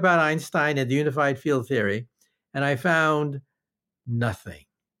everything about Einstein and the unified field theory, and I found nothing,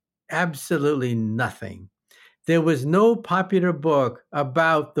 absolutely nothing. There was no popular book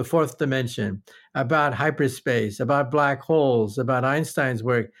about the fourth dimension, about hyperspace, about black holes, about Einstein's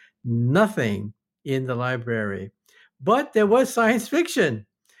work, nothing in the library. But there was science fiction.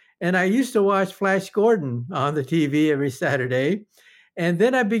 And I used to watch Flash Gordon on the TV every Saturday. And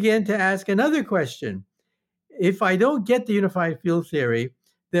then I began to ask another question. If I don't get the unified field theory,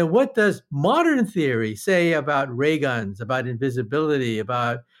 then what does modern theory say about ray guns, about invisibility,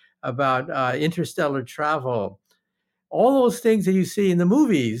 about interstellar travel, all those things that you see in the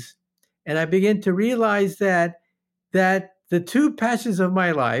movies? And I began to realize that the two passions of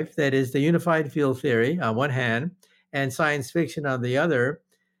my life, that is the unified field theory on one hand and science fiction on the other,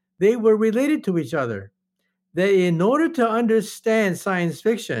 they were related to each other. That in order to understand science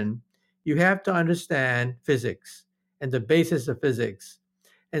fiction, you have to understand physics and the basis of physics.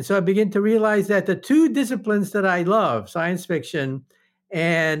 And so I began to realize that the two disciplines that I love, science fiction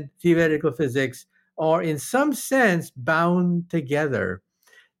and theoretical physics, are in some sense bound together.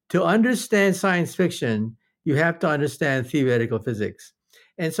 To understand science fiction, you have to understand theoretical physics.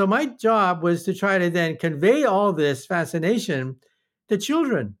 And so my job was to try to then convey all this fascination to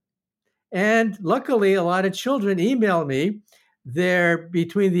children. And luckily, a lot of children email me. They're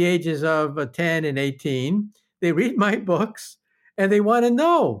between the ages of 10 and 18. They read my books and they want to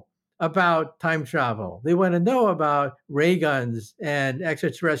know about time travel. They want to know about ray guns and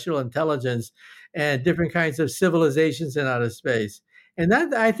extraterrestrial intelligence and different kinds of civilizations in outer space. And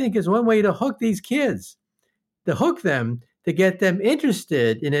that, I think, is one way to hook these kids, to hook them, to get them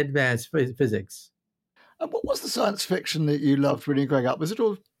interested in advanced physics. And what was the science fiction that you loved when you were growing up? Was it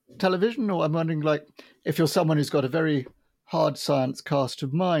all television? Or I'm wondering, like, if you're someone who's got a very hard science cast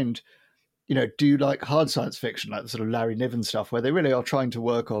of mind, do you like hard science fiction, like the sort of Larry Niven stuff, where they really are trying to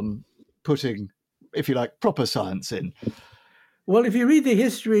work on putting, if you like, proper science in? Well, if you read the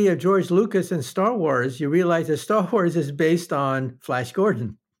history of George Lucas and Star Wars, you realize that Star Wars is based on Flash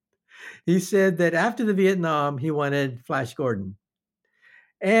Gordon. He said that after the Vietnam, he wanted Flash Gordon.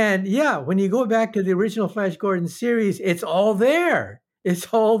 And yeah, when you go back to the original Flash Gordon series, it's all there. It's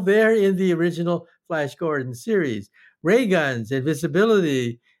all there in the original Flash Gordon series. Ray guns,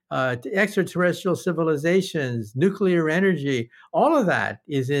 invisibility, extraterrestrial civilizations, nuclear energy, all of that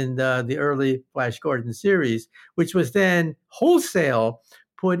is in the early Flash Gordon series, which was then wholesale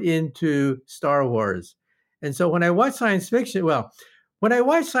put into Star Wars. And so when I watch science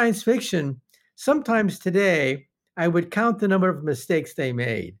fiction, sometimes today I would count the number of mistakes they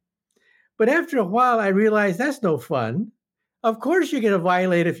made. But after a while, I realized that's no fun. Of course, you're going to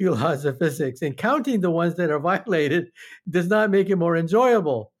violate a few laws of physics, and counting the ones that are violated does not make it more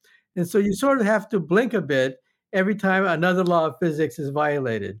enjoyable. And so you sort of have to blink a bit every time another law of physics is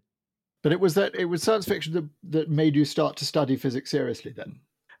violated. But it was science fiction that made you start to study physics seriously then?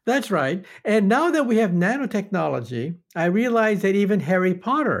 That's right. And now that we have nanotechnology, I realize that even Harry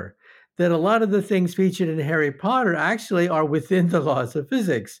Potter, that a lot of the things featured in Harry Potter actually are within the laws of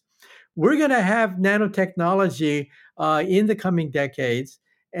physics. We're going to have nanotechnology in the coming decades,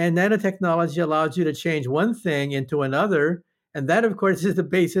 and nanotechnology allows you to change one thing into another, and that, of course, is the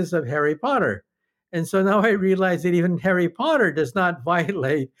basis of Harry Potter. And so now I realize that even Harry Potter does not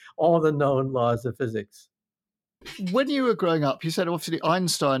violate all the known laws of physics. When you were growing up, you said obviously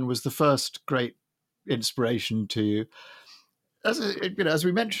Einstein was the first great inspiration to you. As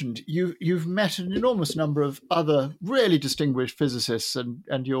we mentioned, you've met an enormous number of other really distinguished physicists, and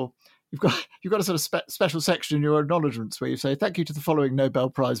you've got a sort of special section in your acknowledgements where you say thank you to the following Nobel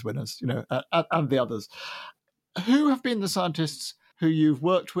Prize winners, and the others. Who have been the scientists who you've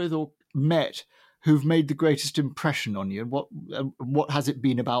worked with or met who've made the greatest impression on you, and what has it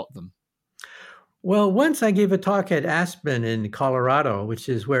been about them? Well, once I gave a talk at Aspen in Colorado, which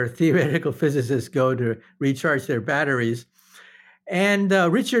is where theoretical physicists go to recharge their batteries. And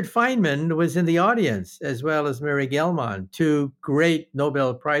Richard Feynman was in the audience, as well as Mary Gell-Mann, two great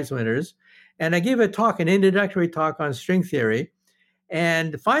Nobel Prize winners. And I gave a talk, an introductory talk on string theory.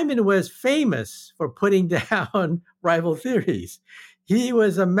 And Feynman was famous for putting down rival theories. He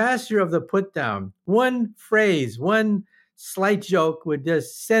was a master of the put down. One phrase, one slight joke would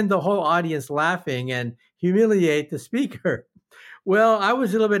just send the whole audience laughing and humiliate the speaker. Well, I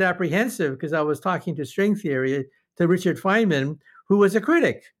was a little bit apprehensive because I was talking to string theory to Richard Feynman, who was a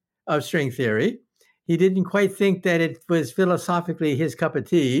critic of string theory. He didn't quite think that it was philosophically his cup of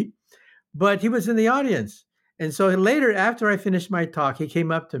tea, but he was in the audience. And so later, after I finished my talk, he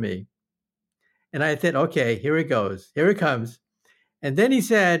came up to me. And I said, okay, here it goes. Here it comes. And then he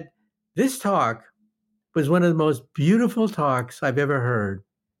said, this talk was one of the most beautiful talks I've ever heard.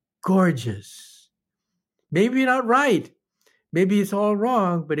 Gorgeous. Maybe not right. Maybe it's all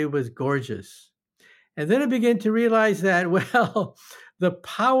wrong, but it was gorgeous. And then I began to realize that, well, the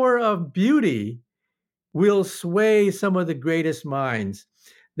power of beauty will sway some of the greatest minds.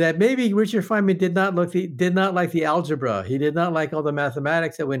 That maybe Richard Feynman did not like the algebra. He did not like all the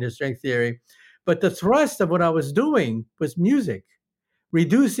mathematics that went into string theory. But the thrust of what I was doing was music,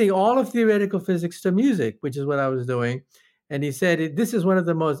 reducing all of theoretical physics to music, which is what I was doing. And he said, this is one of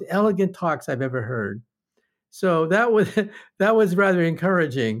the most elegant talks I've ever heard. So that was rather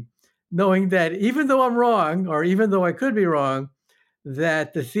encouraging, knowing that even though I'm wrong, or even though I could be wrong,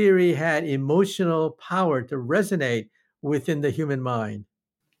 that the theory had emotional power to resonate within the human mind.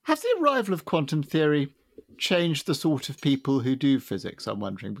 Has the arrival of quantum theory changed the sort of people who do physics, I'm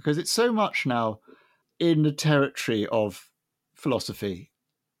wondering? Because it's so much now in the territory of philosophy.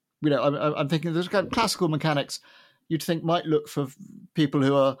 I'm thinking there's kind of classical mechanics you'd think might look for people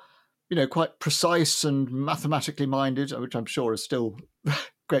who are, quite precise and mathematically minded, which I'm sure are still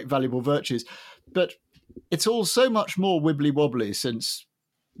great valuable virtues. But it's all so much more wibbly-wobbly since,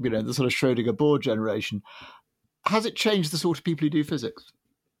 the sort of Schrödinger board generation. Has it changed the sort of people who do physics?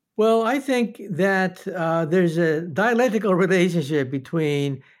 Well, I think that there's a dialectical relationship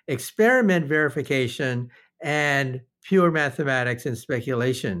between experiment verification and pure mathematics and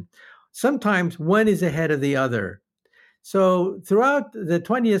speculation. Sometimes one is ahead of the other. So throughout the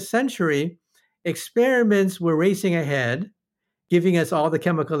 20th century, experiments were racing ahead, giving us all the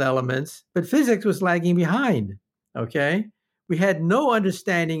chemical elements, but physics was lagging behind. Okay? We had no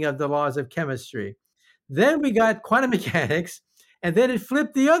understanding of the laws of chemistry. Then we got quantum mechanics, and then it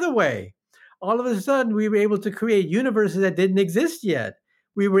flipped the other way. All of a sudden, we were able to create universes that didn't exist yet.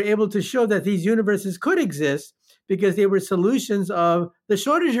 We were able to show that these universes could exist because they were solutions of the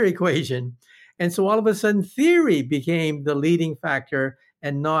Schrödinger equation. And so all of a sudden, theory became the leading factor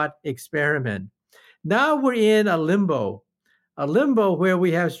and not experiment. Now we're in a limbo where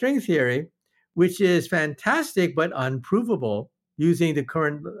we have string theory, which is fantastic but unprovable using the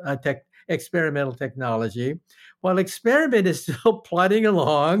current experimental technology, while experiment is still plodding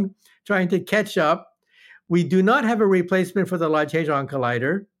along, trying to catch up. We do not have a replacement for the Large Hadron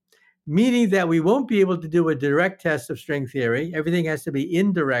Collider, meaning that we won't be able to do a direct test of string theory. Everything has to be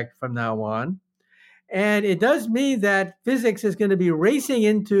indirect from now on. And it does mean that physics is going to be racing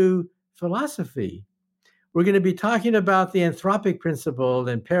into philosophy. We're going to be talking about the anthropic principle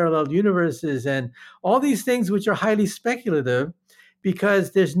and parallel universes and all these things which are highly speculative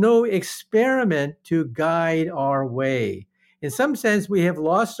because there's no experiment to guide our way. In some sense, we have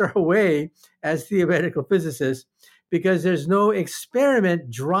lost our way as theoretical physicists because there's no experiment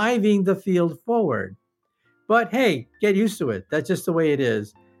driving the field forward. But hey, get used to it. That's just the way it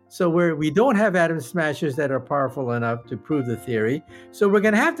is. So we don't have atom smashers that are powerful enough to prove the theory. So we're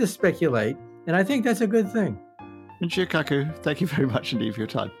going to have to speculate. And I think that's a good thing. Michio Kaku, thank you very much indeed for your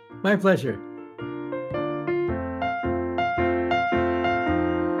time. My pleasure.